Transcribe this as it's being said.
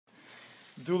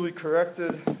Duly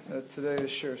corrected. Today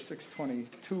is Shiur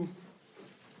 622.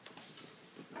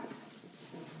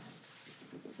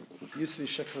 Used to be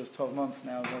Shikha was 12 months,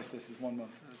 now this is 1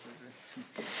 month.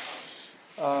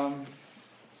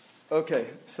 Okay,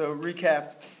 so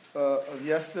recap of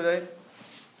yesterday.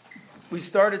 We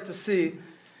started to see,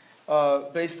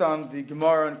 based on the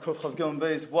Gemara and Kuf Chav Gilin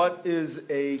Beis, what is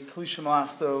a Klisha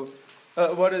Malachto,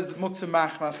 what is Muktzah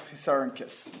Machmas Chisaron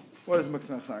Kis? What is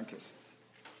Muktzah Machmas Kis?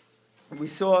 We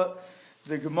saw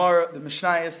the Gemara, the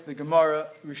Mishnayos, the Gemara,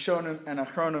 Rishonim, and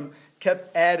Achronim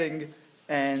kept adding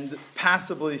and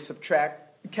passively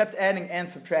kept adding and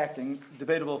subtracting.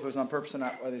 Debatable if it was on purpose or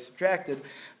not why they subtracted,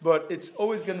 but it's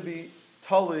always going to be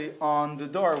totally on the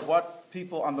door. What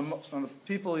people on the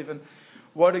people even,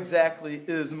 what exactly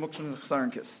is Muktzah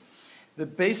Machmas Kis? The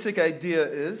basic idea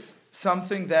is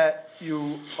something that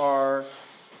you are,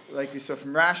 like we saw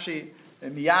from Rashi,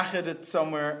 and miyached it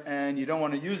somewhere, and you don't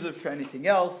want to use it for anything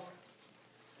else.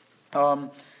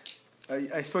 I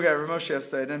spoke at Rav Moshe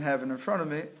yesterday. I didn't have it in front of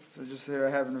me, so just here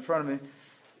I have it in front of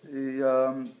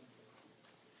me.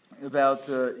 About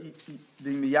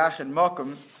being miyached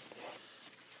makom.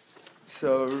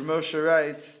 So Rav Moshe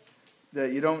writes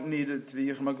that you don't need it to be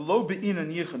yichud makom. Lo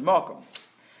be'inan yichud makom.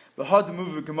 V'had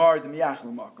move v'gemar de miyached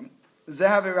makom.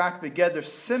 Zehav rak begeder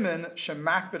simen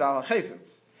shemakbid al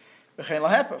hachefetz. V'chein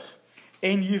lahepach.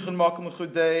 Ein yichud makom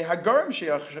chudei hagarim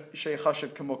sheyachashiv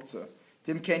k'muktzah.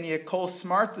 Dim ken ye kol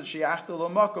smarta sheyachta lo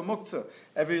makom muktzah.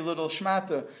 Every little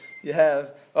shmata you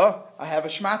have. Oh, I have a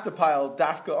shmata pile.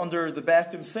 Dafka under the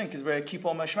bathroom sink is where I keep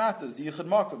all my shmatas. Yichud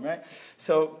makom, right?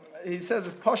 So he says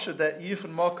it's pasha that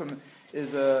yichud makom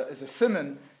is a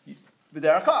siman.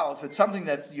 If it's something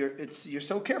that you're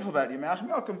so careful about,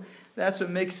 that's what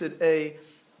makes it a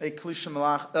klisha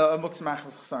malach, a muktzah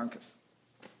machmas chisaron kis.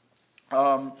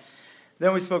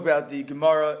 Then we spoke about the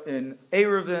Gemara in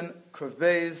Eruvin, Kuf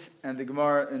Beis, and the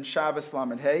Gemara in Shabbos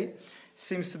Lamed Hey.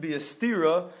 Seems to be a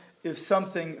stira if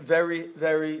something very,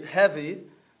 very heavy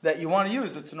that you want to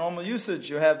use. It's a normal usage.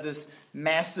 You have this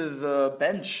massive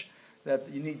bench that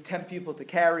you need 10 people to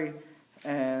carry,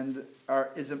 and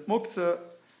is it muktzah?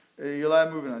 You're allowed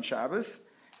to move it on Shabbos.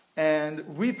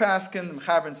 And we paskin, the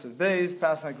Mechaber Kuf Beis,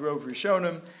 paskin Grove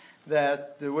Rishonim,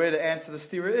 that the way to answer the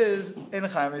stira is in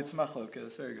Chaim it's machloka.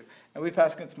 That's very good. And we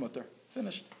pass it's mutter.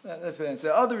 Finished. That's the answer.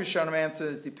 The other Rishonim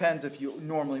answer, it depends if you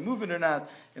normally move it or not.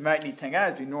 It might need 10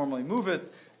 guys, but you normally move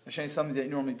it. Hashem is something that you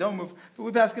normally don't move. But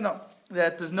we pass no.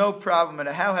 That there's no problem, no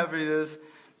matter how heavy it is.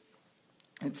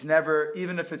 It's never,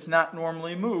 even if it's not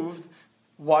normally moved.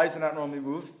 Why is it not normally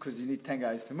moved? Because you need 10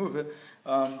 guys to move it.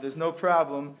 There's no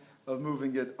problem of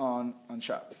moving it on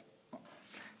Shabbos.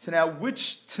 So now,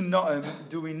 which Tanoim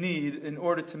do we need in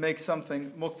order to make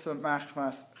something Muktzah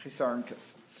Machmas Chisaron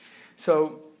Kis?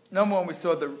 So, number one, we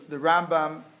saw the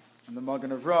Rambam and the Magen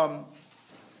Avram,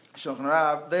 Shulchan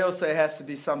Aruch, they all say it has to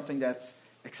be something that's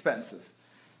expensive.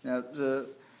 Now, the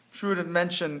Shruda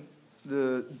mentioned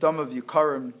the Dam of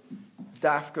Yukarim,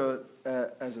 Dafka,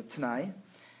 as a Tanai.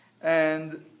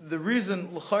 And the reason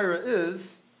L'chaira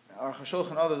is, our Shulchan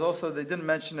and others also, they didn't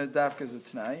mention it Dafka as a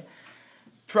Tanai.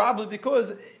 Probably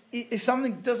because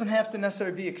something doesn't have to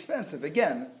necessarily be expensive.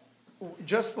 Again,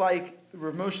 just like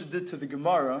Rav Moshe did to the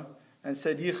Gemara and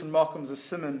said Yichud Makom is a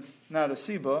siman, not a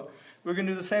siba, we're going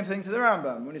to do the same thing to the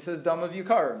Rambam. When he says Dam of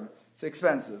Yukarim, it's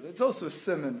expensive. It's also a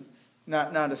siman,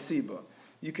 not a siba.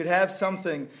 You could have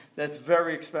something that's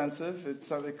very expensive. It's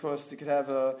something that costs, you could have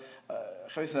a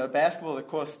basketball that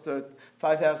costs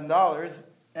 $5,000,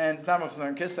 and it's not Machzor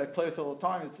and Kiss. I play with it all the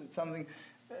time. It's something,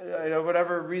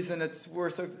 whatever reason it's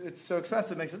so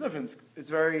expensive makes a difference. It's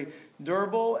very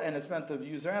durable and it's meant to be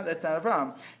used around. That's not a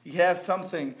problem. You have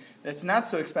something that's not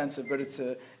so expensive, but it's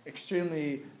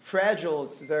extremely fragile.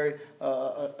 It's very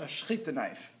a shchita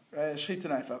knife, right? A shchita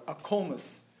knife, a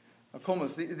kolmus.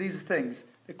 These things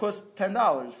they cost $10,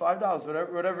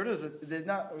 $5, whatever it is. They're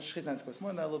not shchita knives cost more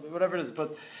than that a little bit, whatever it is,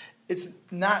 but it's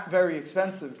not very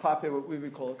expensive. Copy what we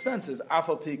would call expensive.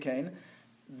 Afal pikain.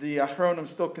 The Achronim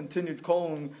still continued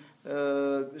calling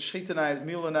shchita knives,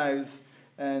 mila knives,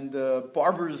 and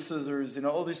barber's scissors,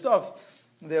 all these stuff.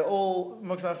 They're all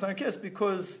Muktzah Machmas Kis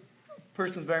because a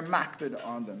person's very makbid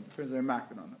on them.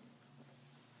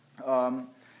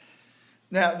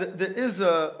 Now, there is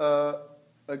a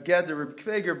get that Reb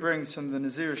Kveger brings from the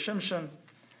Nazir Shimshon.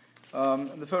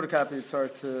 The photocopy, it's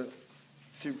hard to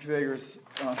see Reb Kveger's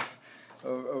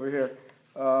over here.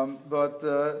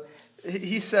 But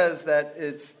he says that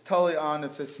it's totally on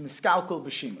if it's niskalkel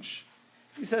b'shimush.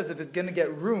 He says if it's going to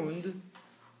get ruined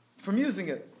from using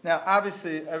it. Now,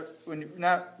 obviously, when you're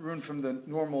not ruined from the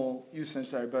normal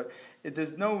usage, but if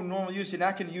there's no normal use, you're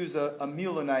not going to use a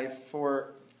mila knife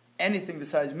for anything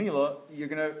besides Mila, you're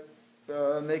going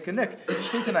to make a nick.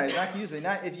 Shechita knife, not usually.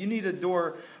 If you need a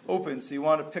door open, so you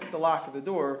want to pick the lock of the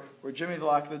door, or jimmy the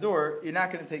lock of the door, you're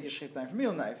not going to take a shechita knife,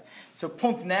 Mila knife. So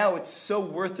punkt now, it's so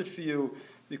worth it for you,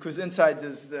 because inside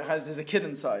there's a kid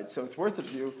inside, so it's worth it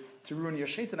for you to ruin your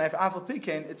shechita knife. Afal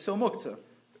pikein, it's so muktzah.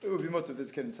 It would be mutter if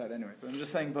there's a kid inside anyway. But I'm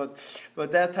just saying, but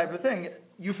that type of thing,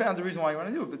 you found the reason why you want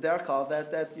to do it. But derechal,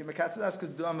 that you mekatz das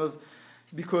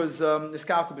because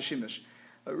niskalka b'shimish.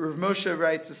 Rav Moshe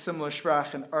writes a similar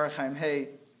shprach in Archaim Hey,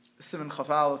 Simon Chaf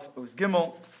Aleph, Oz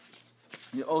Gimel.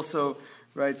 He also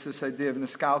writes this idea of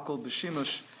niskalkal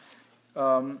b'shimish.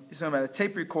 He's talking about a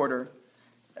tape recorder,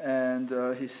 and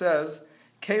he says,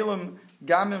 "Kalim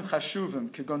gamim chashuvim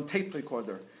kegon tape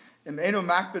recorder." If you're not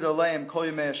makbid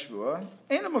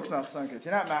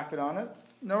on it,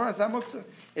 no, it's not muktzah.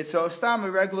 It's a stam, a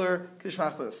regular klish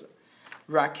machlis.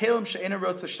 Rakelim she'ena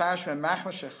wrote to shtash me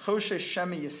machma shechoshe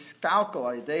shemi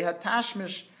yiskalkal ayidei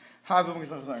hatashmish havim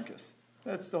gizach.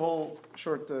 That's the whole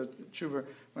short tshuva.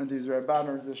 One of these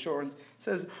rabbanon, the short ones,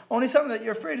 says only something that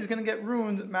you're afraid is going to get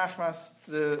ruined. Machmas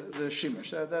the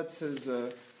shimish. That's his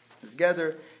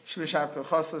gather. Shimish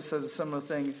Avkachasa says a similar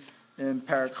thing in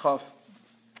Parak Chaf.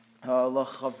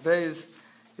 Lachav Beis,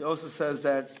 he also says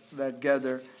that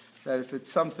gather, that if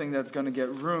it's something that's going to get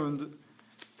ruined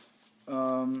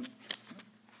from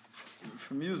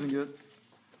using it,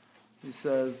 he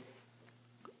says,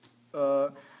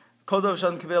 Kodov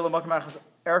Shadam Kavela Makmachas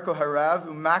Erko Harav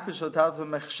Umakbish Lataz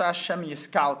Mechshash Shem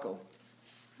Yiskalkal.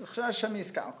 Mechshash Shem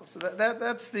Yiskalkal. So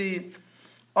that's the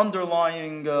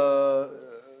underlying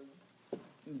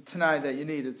Tanai that you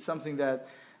need. It's something that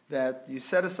you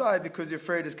set aside because you're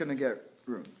afraid it's going to get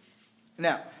ruined.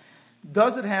 Now,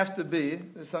 does it have to be,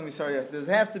 this is something we started yesterday, does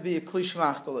it have to be a klish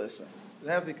machtal issa? Does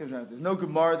it have to be klish machtal? There's no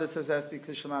Gemara that says it has to be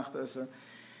klish machtal issa.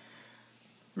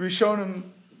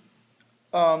 Rishonim,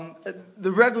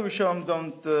 the regular Rishonim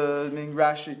don't, meaning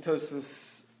Rashi,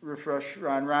 Tosfos, Refresh,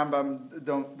 Rambam,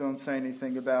 don't say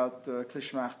anything about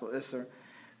klish machtal issa.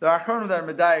 There are Achronim that are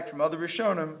medayik from other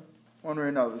Rishonim, one way or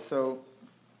another. So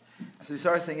we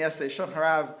started saying yesterday, Shulchan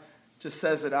Harav just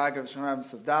says it, Agav, Shulchan Harav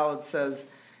Savdalad says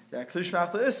that Klish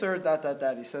Machla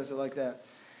Isser, he says it like that.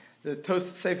 The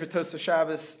Sefer Toast of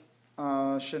Shabbos,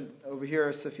 over here,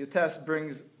 Sifya Test,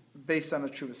 brings, based on a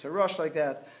Chuvas Harosh like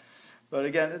that. But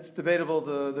again, it's debatable,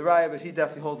 the Raya, but he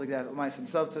definitely holds like that. L'mais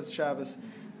himself Toast of Shabbos,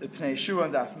 the Pnei Shua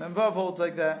and Daf Memvav holds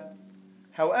like that.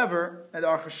 However, and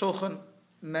Aruch HaShulchan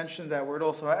mentions that word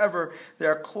also. However,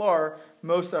 there are klar,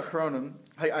 most Achronim,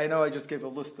 I know I just gave a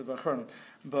list of Achronim,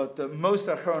 but most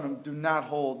Achronim do not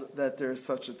hold that there is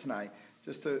such a Tanai.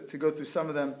 Just to go through some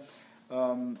of them,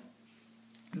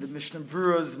 the Mishnah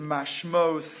Berurah's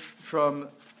Mashmos from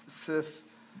Sif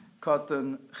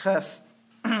Katan Ches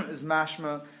is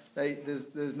Mashma,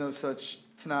 there's no such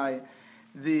Tanai.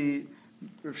 The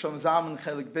Rav Shlomo Zalman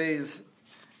Chelik Beis,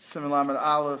 Simon Lamed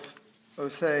Aleph,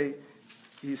 Osei,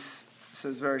 he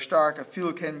says very stark.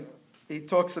 He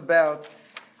talks about,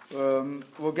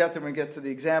 we'll get there when we get to the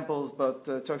examples, but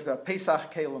talks about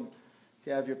Pesach Kalim. If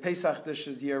you have your Pesach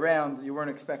dishes year-round, you weren't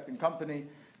expecting company,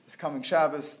 it's coming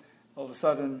Shabbos, all of a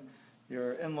sudden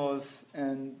your in-laws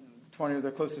and 20 of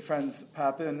their closest friends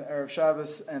pop in Erev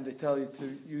Shabbos, and they tell you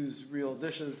to use real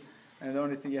dishes, and the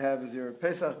only thing you have is your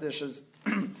Pesach dishes.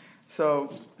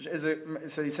 So he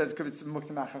says it's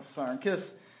Muktzah Machach Chasar and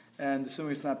Kiss, and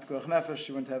assuming it's not Pekuach Nefesh,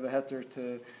 you wouldn't have a heter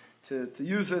to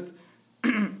use it.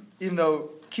 Even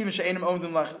though Kim She'enim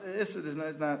Omdim Lach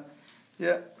is not,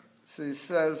 yeah. So he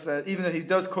says that even though he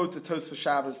does quote the Tos for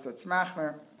Shabbos, that's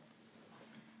Machmer,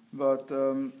 but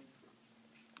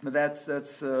that's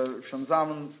Shom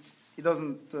Zalman. He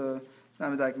doesn't. It's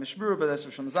not Medaik Mishburu, but that's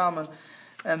Shom Zalman,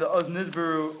 and the Oz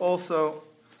Nidberu also.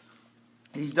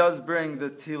 He does bring the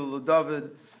Tehillah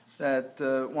David that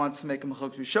wants to make a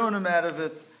Mechok Rishonim out of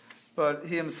it. But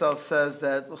he himself says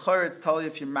that l'chayr it's tali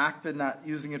if you're makbid not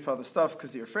using it for other stuff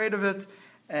because you're afraid of it,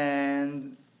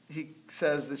 and he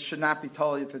says that should not be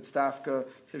tali if it's dafka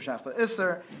kivshachla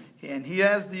iser, and he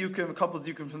has the yukim, a couple of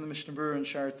yukim from the Mishnah Berurah and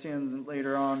Sharatzians and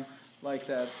later on like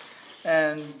that,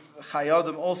 and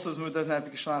Chayadim also doesn't have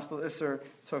to be kivshachla iser.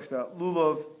 Talks about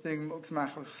lulav being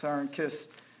muktzah chasar and kiss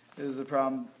is a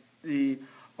problem. The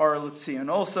Arletzi, and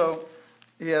also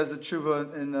he has a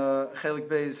tshuva in Chelik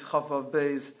Beis Chavav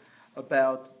Beis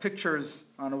about pictures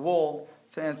on a wall,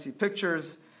 fancy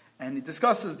pictures, and he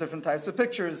discusses different types of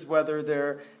pictures, whether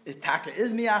they're itaka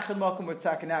is miyachad makom or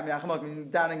itaka not miyachad makom,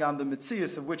 depending on the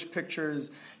mitzias of which picture is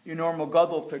your normal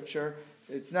gadol picture.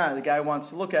 It's not. The guy wants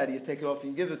to look at it, you take it off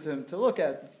and you give it to him to look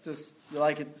at. It's just you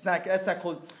like it. It's not. That's not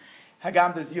called.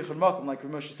 Hagam does Yichud Makom, like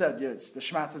Ramosha said, yeah, it's the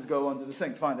Shmatas go under the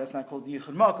sink. Fine, that's not called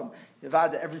Yichud Makom.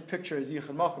 Yavada, every picture is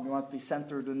Yichud Makom. You want to be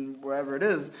centered in wherever it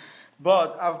is.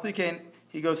 But Av Pikein,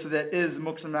 he goes to that is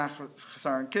Muktzah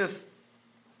Chasar and Kiss.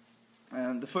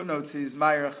 And the footnotes, he's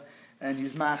Mayrach, and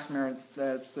he's Machmer,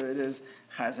 that it is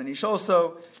Chazanish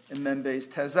also. In Membe's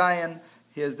Tezayan,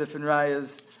 he has different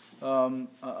rayas, among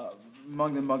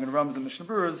them Magen Rams and Mishnah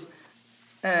Brewers,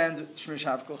 and Shmish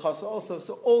Havkal Chasa also.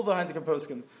 So all the Heineken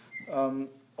Poskim,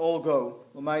 all go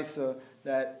l'maisa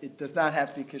that it does not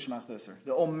have to be kishmach doser.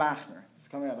 They're all machmer. It's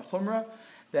coming out of chumrah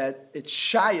that it's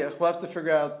shayach. We'll have to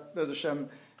figure out. Bez Hashem,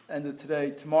 end of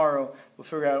today, tomorrow. We'll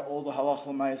figure out all the halach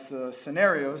l'maisa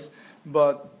scenarios.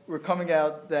 But we're coming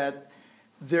out that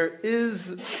there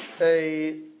is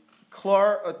a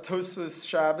klar, a tosfos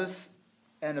Shabbos,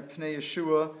 and a pnei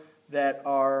Yeshua that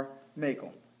are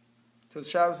makel. Tosfos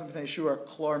Shabbos and pnei Yeshua are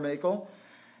klar makel.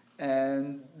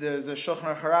 And there's a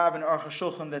Shulchan Harav and Aruch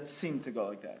HaShulchan that seem to go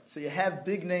like that. So you have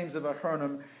big names of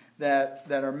Achronim that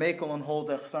are makel and hold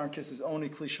that Chasar and Kiss is only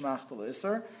Kli Shemach Del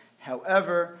Isser.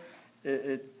 However,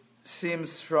 it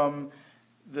seems from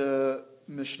the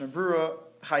Mishnah Berurah,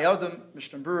 Chayadim,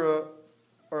 Mishnah Berurah,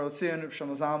 Or Tzion,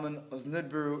 Shlomo Zalman, Oz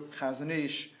Nidbru,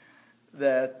 Chazanish,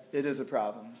 that it is a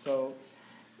problem. So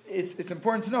it's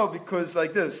important to know because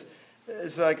like this,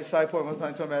 it's like a side point, I'm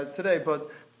not talking about it today, but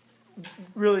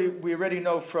really, we already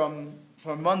know from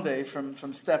Monday,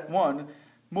 from step one,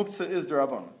 Muktzah is the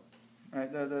Rabbanon,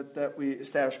 right? That we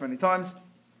established many times.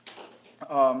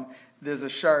 There's a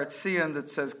Sharat Tzion that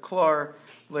says Klar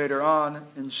later on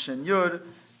in Shiur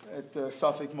at the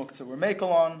Safek Muktzah we're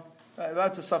Makel on.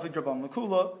 That's a Safek Rabban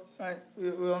Lakula, right?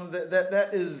 That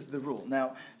is the rule.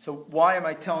 Now, so why am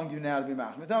I telling you now to be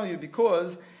Mach? I'm telling you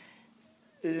because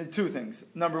two things.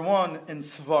 Number one, in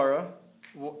Svara,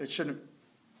 it shouldn't.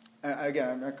 Again,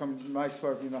 I'm not coming to my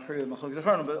Svar,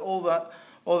 but all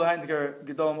the Heintiger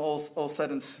Gedolim all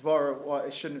said in Svar,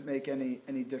 it shouldn't make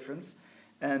any difference.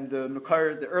 And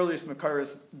the earliest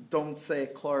Makaris don't say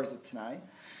Klar as a Tanai.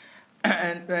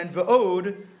 And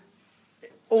Va'od,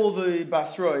 all the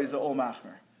Basrois are all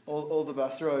Machmer. All the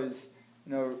Basrois,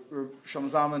 Shlomo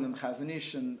Zalman and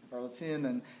Chazanish and Arletzian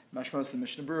and Mashmos and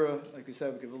Mishnah Berurah, like we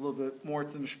said, we give a little bit more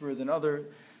to the Mishnah Berurah than others.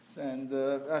 And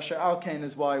Asher Alkain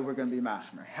is why we're going to be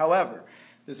machmer. However,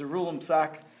 there's a rule in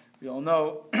Psak, we all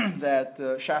know, that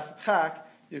Shas Chak,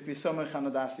 you can be Somech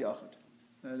Hanadas Yachid.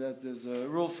 That there's a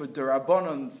rule for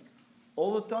Derabonans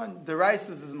all the time. Deraisis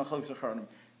is Machlok Zacharim,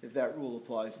 if that rule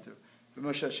applies to. For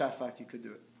Moshe Shas Chak, you could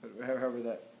do it, however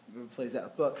that plays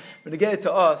out. But when you get it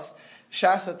to us,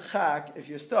 Shas Chak, if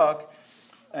you're stuck,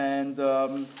 and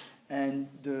the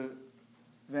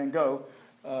Van Gogh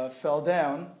fell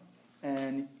down,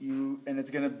 and it's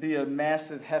going to be a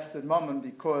massive hefsed moment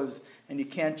and you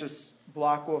can't just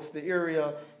block off the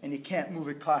area, and you can't move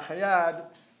it klachayad.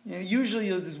 Usually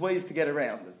there's ways to get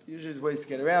around it. You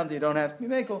don't have to be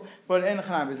mekel, but in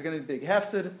Chanam, there's going to be big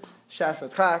hefsed,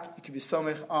 shasat chak. You could be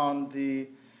somech on the,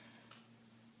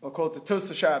 I'll call it the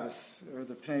Tosfos Shabbos, or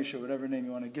the Pnei Yeshua, whatever name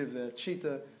you want to give the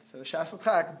Chita, so the shasat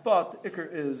chak, but the ikr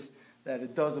is that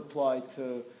it does apply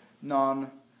to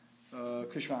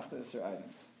non-kishmach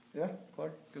items. Yeah,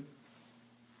 Clark? Good.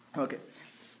 Okay.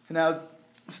 Now,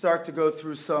 start to go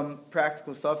through some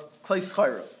practical stuff. Klei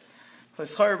Schayra. Klei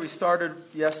Schayra, we started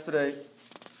yesterday.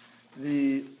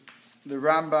 The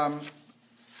Rambam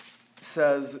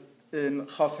says in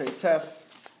Chafei Tes,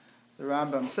 the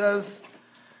Rambam says,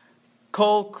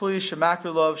 Kol Kli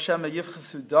Shemakrilov Shema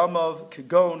Yivchasu Damav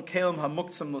Kegon Kelim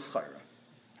HaMuktzim L'Schayra.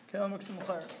 Kelim HaMuktzim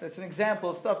L'Schayra. That's an example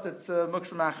of stuff that's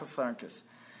Muktzim Achas.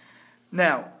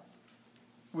 Now,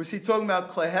 was he talking about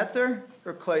Klei Heter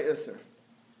or Klei Isser?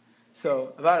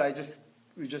 So,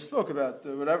 we just spoke about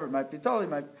whatever, it might be Tali,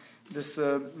 this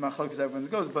Machlokes everyone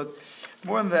goes, but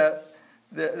more than that,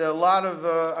 there are a lot of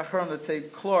Achron that say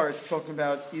Klor, it's talking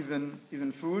about even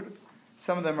food.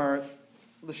 Some of them are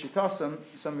L'Shitasim,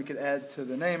 some we could add to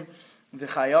the name. The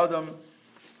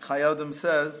Chayadim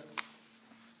says,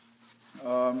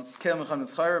 Keil Mechan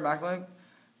Etzchayr, Makling,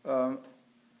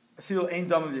 I feel ain't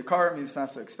dumb of your car, maybe it's not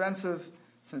so expensive,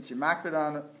 since you're makbid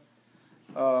on it.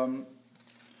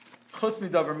 Chutz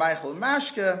midavar Michael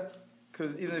Mashke,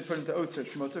 because even if you put into Otzer,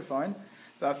 Tmoter, fine.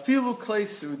 Afilu klei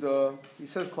suda, he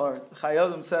says,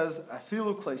 Chayadim says,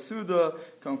 Afilu klei suda,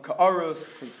 kon ka'arus,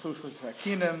 k'zchuchus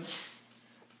hakinim.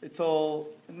 It's all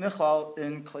nichlal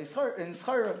in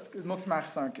schayra, it's moksmach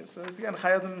sarkis. So it's again,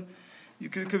 Chayadim, you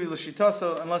could be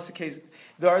l'shitasa, unless the case,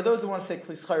 there are those that want to say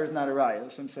kli schayra is not a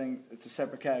raya. So I'm saying it's a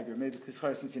separate category. Maybe kli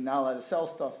schayra, since you're not allowed to sell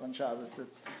stuff on Shabbos,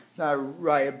 it's not a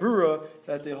raya brura,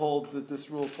 that they hold that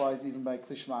this rule applies even by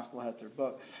kli shmach l'heter.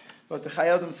 But But the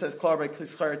Chayadim says klar by kli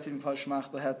schar tzim klar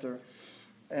shmach leheter,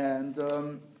 and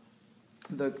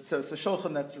so it's the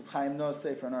Shulchan that's Reb Chaim Noah's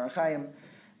Sefer and Arachayim.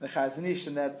 The Chazon Ish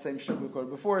in that same shul we quoted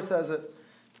before says it.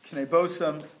 Knei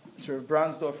Bosam, sort of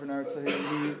Brownsdorfer and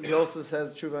Artzah. He also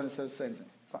says Tshuva and it says the same thing.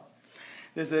 Fine.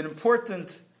 There's an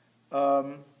important,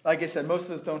 like I said, most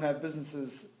of us don't have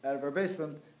businesses out of our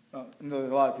basement. Well, a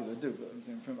lot of people do, but I'm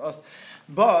saying from us.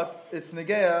 But it's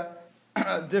negea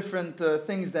different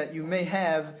things that you may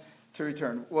have to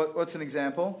return. What's an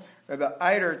example? Rabbi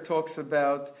Eider talks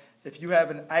about if you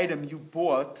have an item you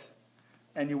bought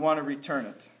and you want to return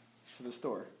it to the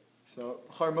store. So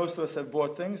most of us have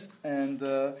bought things, and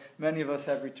many of us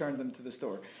have returned them to the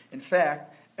store. In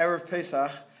fact, Erev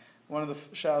Pesach, one of the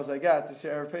showers I got this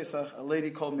year, Erev Pesach, a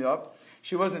lady called me up.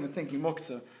 She wasn't even thinking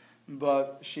muktzah,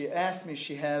 but she asked me,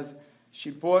 she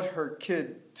bought her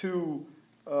kid 2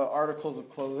 articles of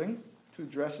clothing, 2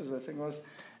 dresses, I think it was,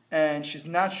 and she's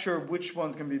not sure which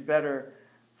one's going to be better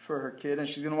for her kid, and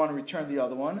she's going to want to return the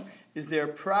other one. Is there a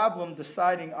problem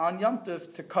deciding on Yom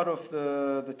Tov to cut off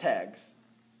the tags?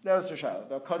 That was her shayla,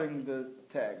 about cutting the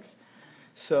tags.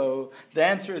 So the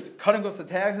answer is cutting off the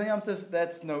tags on Yom Tov,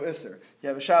 that's no isser. You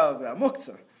have a shayla about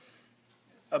muktzah,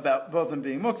 about both of them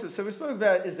being muktzah. So we spoke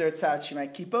about, is there a tzad she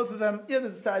might keep both of them? Yeah,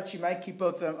 there's a tzad she might keep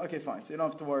both of them. Okay, fine. So you don't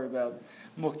have to worry about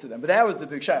muktzah then. But that was the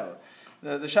big shayla.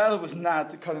 The shayla was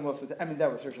not cutting off the. I mean,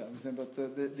 that was her shayla. But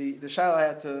the shayla I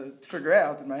had to figure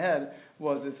out in my head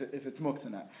was if it's muktzah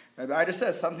or not. Right? But I just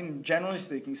said something, generally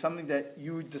speaking, something that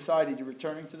you decided you're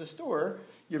returning to the store,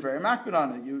 you're very makbid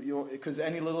on it. Because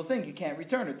any little thing you can't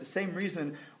return it. The same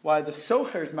reason why the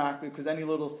socher is makbid, because any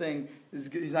little thing he's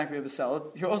not going to be able to sell it.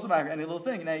 You're also makbid any little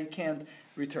thing, and now you can't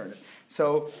return it.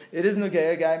 So it is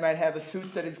nugay. A guy might have a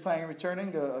suit that he's planning on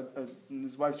returning,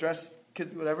 his wife's dress,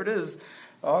 kids, whatever it is.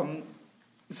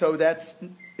 So that's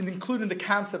including the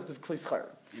concept of kli schar.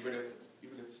 Even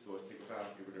if stores take it back,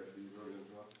 even if you go to the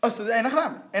drop. Oh, so the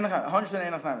enachnami,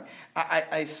 100% enachnami.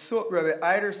 I saw Rabbi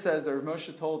Eider says that Rav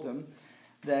Moshe told him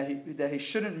that he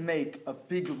shouldn't make a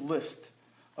big list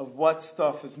of what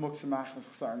stuff is muktzah machmas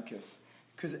chasar and kiss,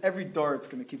 because every door it's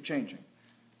going to keep changing.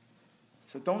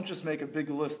 So don't just make a big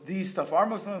list. These stuff are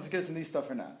muktzah machmas kiss and these stuff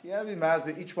are not. You have to be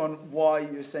masbid each one why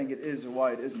you're saying it is or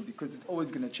why it isn't, because it's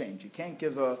always going to change. You can't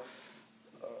give a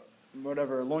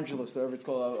laundry list, whatever it's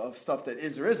called, of stuff that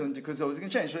is or isn't, because it's always going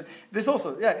to change. But this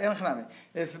also,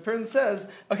 if a person says,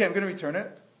 okay, I'm going to return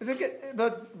it,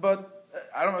 but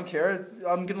I don't care,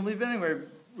 I'm going to leave it anyway,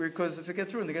 because if it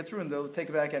gets ruined, they'll take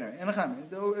it back anyway.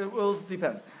 It will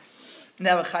depend.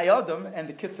 Now the chayadim and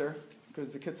the kitzer,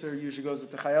 because the kitzer usually goes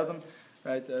with the chayadim,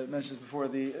 right? I mentioned before,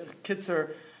 the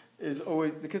kitzer is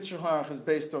always, the Kitzer Shulchan Aruch is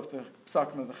based off the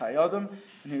psakim of the Chayadim,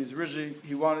 and he's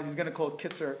going to call it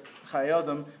Kitzer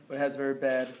Chayadim, but it has a very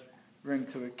bad ring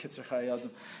to it, Kitzer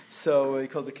Chayadim. So he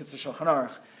called it Kitzer Shulchan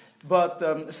Aruch. But,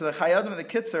 so the Chayadim and the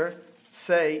Kitzer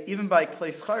say, even by Klei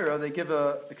Schayra, they give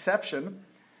an exception.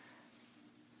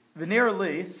 V'nir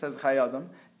li, says the Chayadim,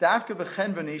 Davka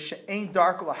b'chen v'ni she'ein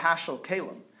dark l'hashal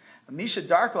kelim. Misha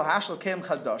dark l'hashal kelim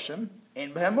chadashim,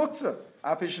 ein b'hem muktzah.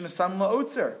 Apish nesam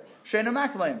la'otzer.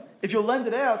 If you lend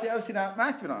it out, you're obviously not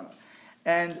makbid on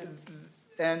it,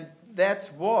 and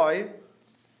that's why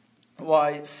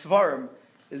svarim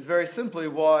is very simply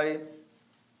why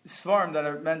svarim that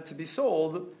are meant to be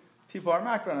sold, people are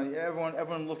makbid on it.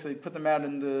 Everyone looks at it, put them out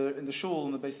in the shul,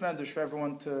 in the beis medrash for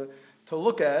everyone to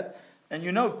look at, and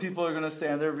people are going to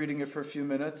stand there reading it for a few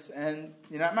minutes, and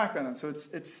you're not makbid on it. So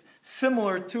it's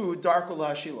similar to darkul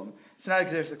hashilim. It's not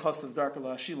exactly the cost of darkul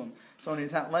hashilim. So when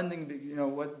he's not lending,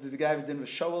 what the guy did with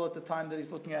Shoel at the time that he's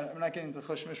looking at, I'm not getting into the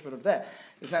chosh mishpat of that.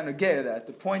 It's not negay of that.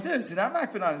 The point is, he's not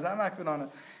makbid on it.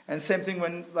 And same thing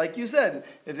when, like you said,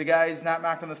 if the guy is not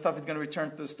makbid on the stuff, he's going to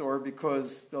return to the store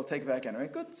because they'll take it back anyway.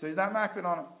 Good. So he's not makbid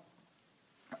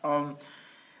on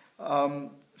it.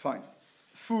 Fine.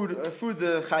 Food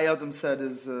the Chayadim said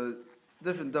is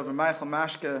different. Davar Meichel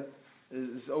Mashke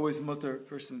is always mutter.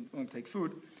 Person won't take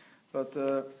food, but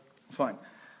fine.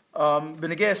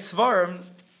 Benegei Svarim,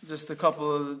 just a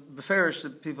couple of beferish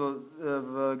people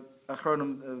of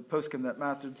Achronim poskim that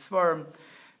mattered. Svarim,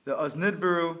 the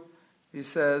Oznidberu, he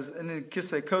says, in the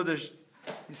Kisvei Kodesh,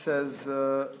 he says,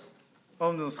 Om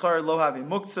Schar Lo Havi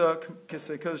Muktzah,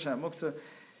 Kisvei Kodesh Ha Muktzah.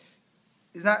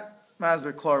 He's not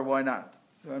Masber Klar, why not?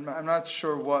 I'm not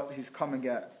sure what he's coming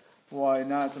at. Why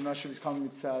not? I'm not sure if he's coming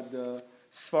at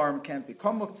Svarim can't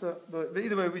become Muktzah. But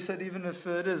either way, we said even if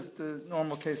it is the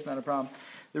normal case, not a problem.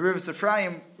 The Rivers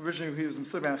Ephraim, originally he was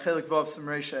Msugban and Chelik Vav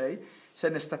Simrei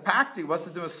said, Nestapakti, what's to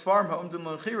do with Svarim ha'umdin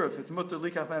l'chirav? It's mutter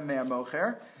likach me'ah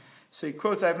mocher. So he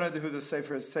quotes, I have no idea who the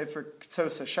Sefer is, Sefer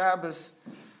Ktos HaShabbos,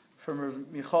 from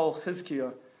Michal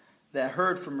Chizkiah, that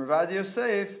heard from Ravad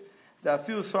Yosef that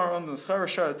feels far on the schar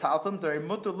shar taltam there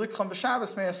mutter likham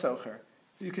b'Shabbos may socher.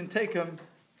 You can take him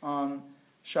on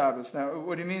Shabbos. Now,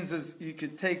 what he means is you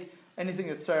could take anything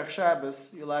that's tzarech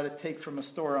Shabbos. You're allowed to take from a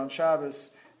store on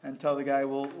Shabbos and tell the guy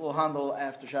we'll handle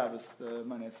after Shabbos the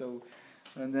money. So,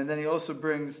 and then he also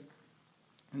brings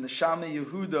in the Shami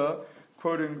Yehuda,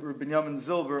 quoting Rabbi Yamin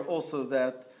Zilber, also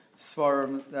that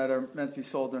svarim that are meant to be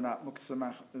sold are not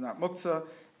muktzah,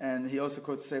 and he also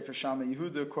quotes Sefer Shami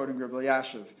Yehuda, quoting Rabbi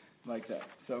Yashiv like that.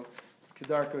 So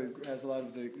Kedarka has a lot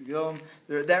of the Gilum.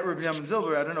 That Rabbi Yamin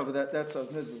Zilber, I don't know, but that's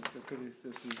Oznidber. So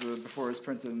this is before it's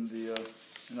printed in the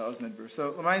Oznidber.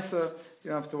 So Lamaisa, you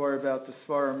don't have to worry about the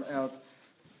svarim out.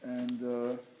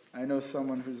 And I know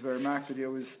someone who's very makbid. He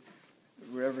always,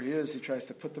 wherever he is, he tries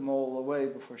to put them all away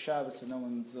before Shabbos, so no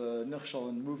one's nichshal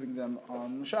in moving them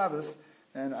on Shabbos.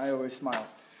 And I always smile.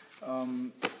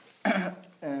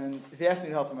 And if he asks me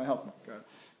to help him, I help him.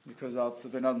 Because I'll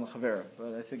ben adon l'chavera.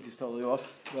 But I think he's totally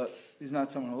off. But he's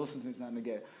not someone who listens to me. He's not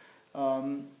negay.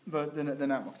 But they're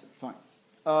not muktzah. Fine.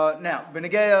 Now,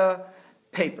 benegaya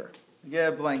paper.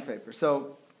 Negaya blank paper.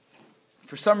 So,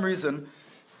 for some reason,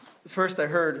 first I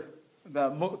heard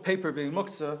about paper being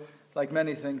muktzah. Like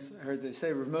many things, I heard they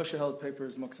say Rav Moshe held paper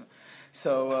is muktzah.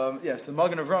 So, yes, the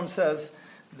Magen Avram says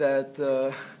that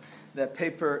that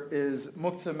paper is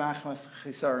muktzah machmas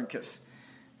chisar and kiss.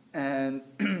 And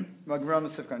Magen Avram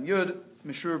is Sifkan Yud,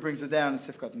 Mishur brings it down in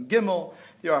Sifkat Gimel,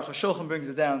 the Aruch HaShulchan brings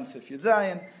it down in Sif Yud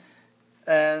Zayin,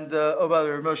 and by the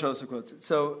way, Rav Moshe also quotes it.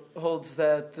 So holds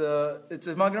that it's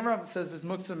a Magen Avram says it's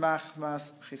muktzah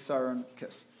machmas chisar and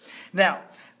kiss. Now,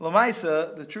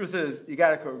 Lamaisa, the truth is you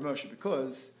got to quote Rav Moshe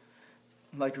because,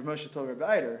 like Rav Moshe told Rabbi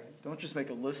Eider, don't just make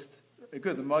a list.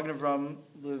 Good, the Magen Avram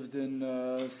lived in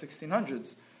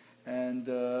 1600s, and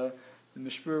the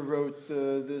Mishpur wrote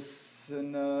this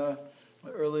in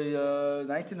early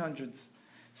 1900s.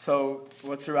 So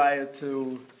what's a raya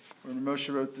to when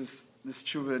Moshe wrote this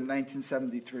tshuva in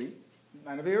 1973? It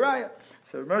might not be a raya.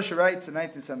 So Moshe writes in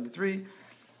 1973,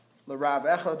 L'Rav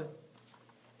Echad,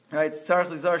 right? Tzarech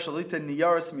lizar shalita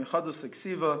niyaris michadus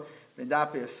leksiva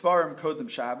v'dape asfarim kodem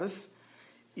Shabbos.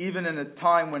 Even in a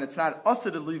time when it's not also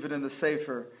to leave it in the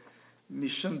sefer,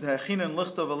 mishum techinan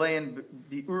lichtov alein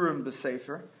biurim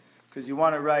b'sefer, because you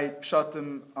want to write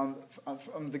pshatim on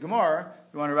the Gemara,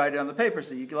 you want to write it on the paper,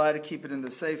 so you're allowed to keep it in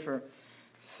the sefer.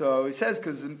 So he says,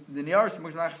 because the niyaris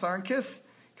muktzah and kiss,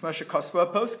 k'masha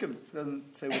kasva poskim, it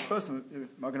doesn't say which poskim,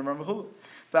 Magen Avram v'chulu.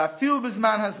 V'afil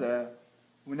b'zman hazeh.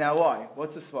 Now why?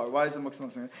 What's the svar? Why is it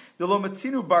muktzah? The lo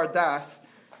matzinu bardas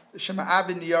shema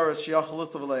abin niyaris sheyachal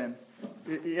lichtov alein.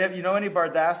 You know any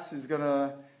bardas who's going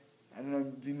to, I don't know,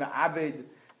 be ma'abed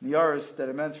niyaris that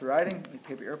are meant for writing, like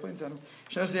paper airplanes on them.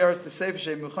 Shenos niyaris b'sefer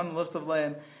shei muchan lichtov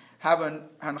lein have an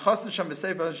hanchas sham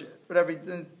b'sefer whatever.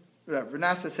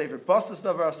 Renasa sefer bastus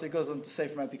davar. So it goes on to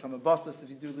sefer might become a bastus if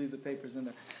you do leave the papers in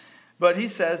there. But he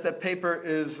says that paper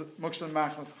is muktzah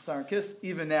machmas chasar and kiss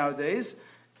even nowadays.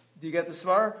 Do you get the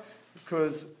svar?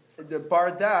 Because the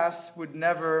bardas would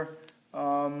never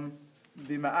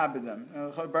be ma'abed them.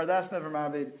 Bardas never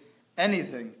ma'abed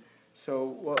anything. So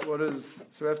what is?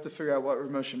 So we have to figure out what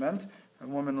Rav Moshe meant. A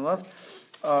woman left.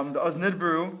 The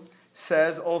Oznidberu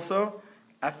says also,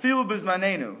 "Afilu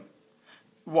b'zmanenu."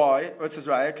 Why? What's his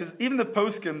raya? Because even the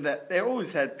poskim that they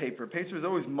always had paper. Paper was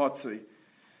always motzui,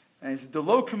 and he said the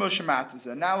lo k'moshe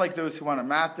matza. Not like those who want to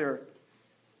matter.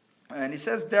 And he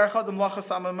says derech adam lachas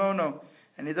amamono,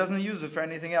 and he doesn't use it for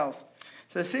anything else.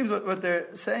 So it seems what they're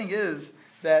saying is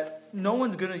that no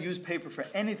one's going to use paper for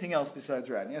anything else besides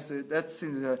writing. Yes, that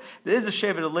seems. There is a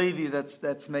Shevet Levi that's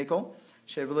Mekel.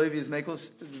 Shevet Levi is Mekel.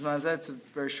 It's a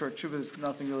very short tshuva. There's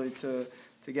nothing really to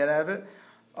get out of it.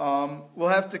 We'll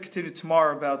have to continue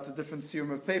tomorrow about the different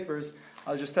siyum of papers.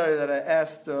 I'll just tell you that I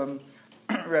asked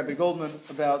Rabbi Goldman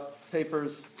about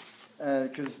papers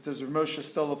because does Rav Moshe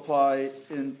still apply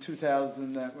in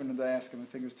 2000? When did I ask him? I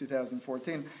think it was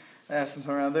 2014. I asked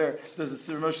him around there, does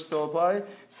the Rav Moshe still apply?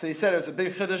 So he said it was a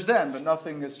big chiddush then, but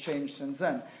nothing has changed since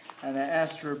then. And I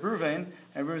asked Reb Ruvain,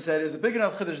 and Ruvain said it was a big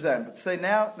enough chiddush then, but to say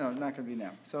now, no, not going to be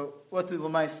now. So what do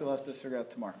Lamais still have to figure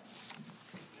out tomorrow?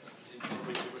 People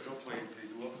make paper airplanes, they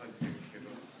do all kinds of paper.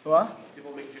 What?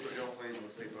 People make paper airplanes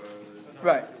with paper.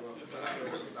 Right.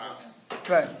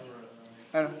 Right.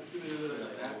 I know.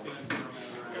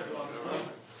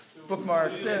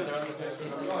 Bookmarks, yeah. No,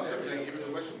 so I'm saying, give it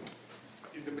a question.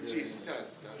 If the Matisse says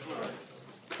it's not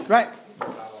true. Right.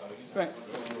 Right.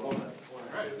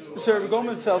 Sir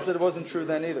Goldman felt that it wasn't true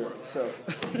then either. So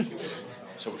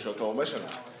So we should tell Moshe.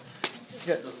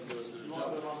 yeah.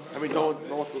 I mean, no one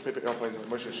wants to do paper airplanes with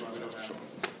Moshe, that's for sure.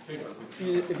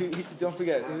 Don't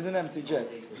forget, he was an empty J.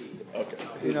 Okay.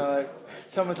 You know, like,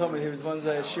 someone told me he was one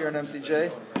day a Shiur an empty J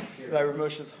by Rav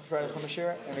Moshe's friend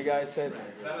Chamashir, and the guy said,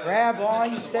 "Rabbi,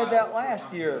 you said that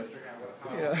last year."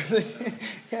 You know,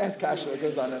 ask Kasha that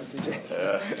goes on empty J.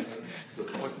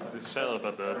 What's this shell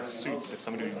about the suits? If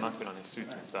somebody would be mucking on his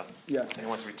suits and stuff, Yeah. and he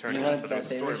wants to return You it. want So it there's a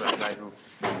that story day? about a guy who.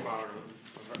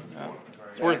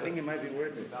 It's I worth think it. it might be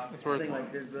worth it. It's worth I think it.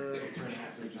 like there's the